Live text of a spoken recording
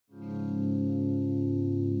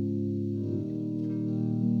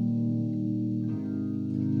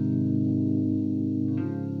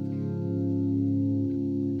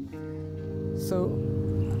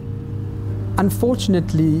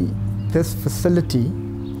Unfortunately, this facility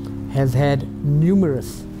has had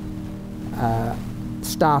numerous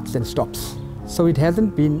starts and stops. So it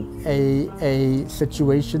hasn't been a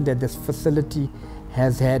situation that this facility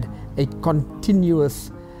has had a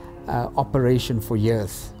continuous operation for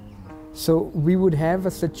years. So we would have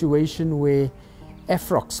a situation where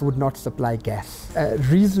AFROX would not supply gas.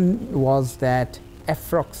 Reason was that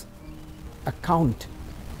AFROX account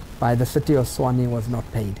by the City of Tshwane was not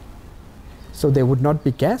paid. So there would not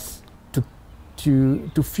be gas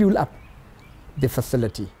to fuel up the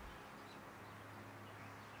facility.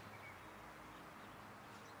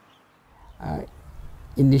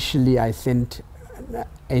 Initially, I sent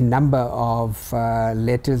a number of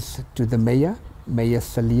letters to the Mayor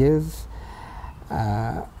Saliers,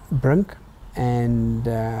 Brink, and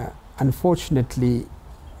unfortunately,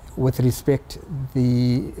 with respect,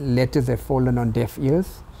 the letters have fallen on deaf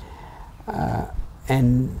ears.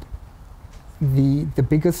 And the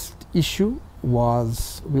biggest issue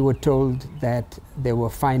was we were told that there were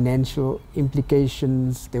financial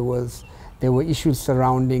implications, there were issues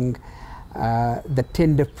surrounding the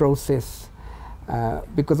tender process,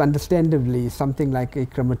 because understandably something like a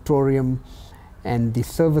crematorium and the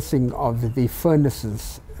servicing of the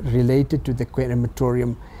furnaces related to the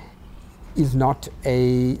crematorium is not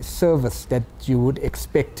a service that you would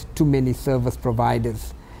expect too many service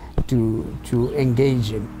providers to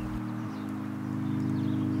engage in.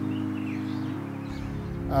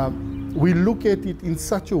 We look at it in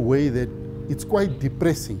such a way that it's quite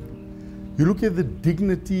depressing. You look at the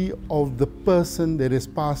dignity of the person that has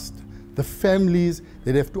passed, the families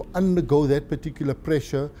that have to undergo that particular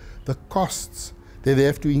pressure, the costs that they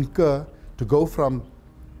have to incur to go from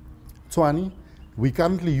Tshwane. We're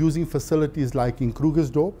currently using facilities like in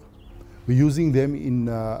Krugersdorp. We're using them in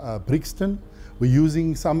Brixton. We're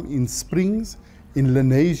using some in Springs, in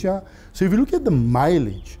Lenasia. So if you look at the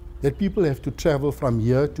mileage that people have to travel from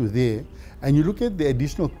here to there, and you look at the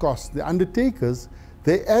additional costs, the undertakers,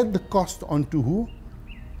 they add the cost onto who?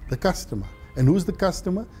 The customer. And who's the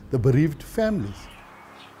customer? The bereaved families.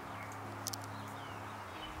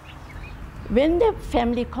 When the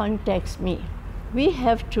family contacts me, we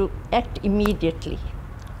have to act immediately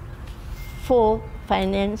for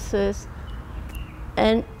finances.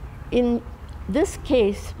 And in this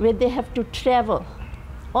case, where they have to travel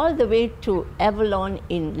all the way to Avalon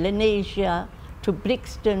in Lenasia, to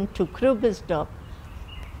Brixton, to Krugersdorp,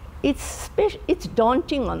 it's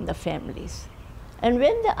daunting on the families. And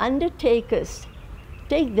when the undertakers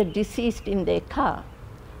take the deceased in their car,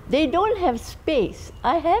 they don't have space.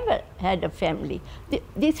 I have had a family.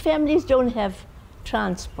 These families don't have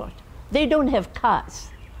transport. They don't have cars.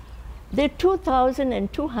 Their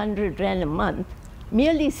 2,200 Rand a month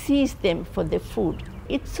merely sees them for the food.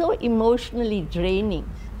 It's so emotionally draining.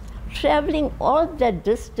 Traveling all that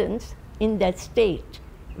distance in that state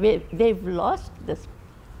where they've lost this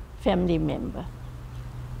family member.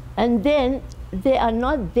 And then they are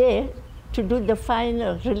not there to do the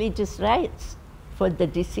final religious rites for the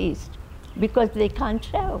deceased because they can't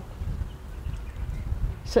travel.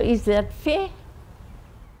 So is that fair?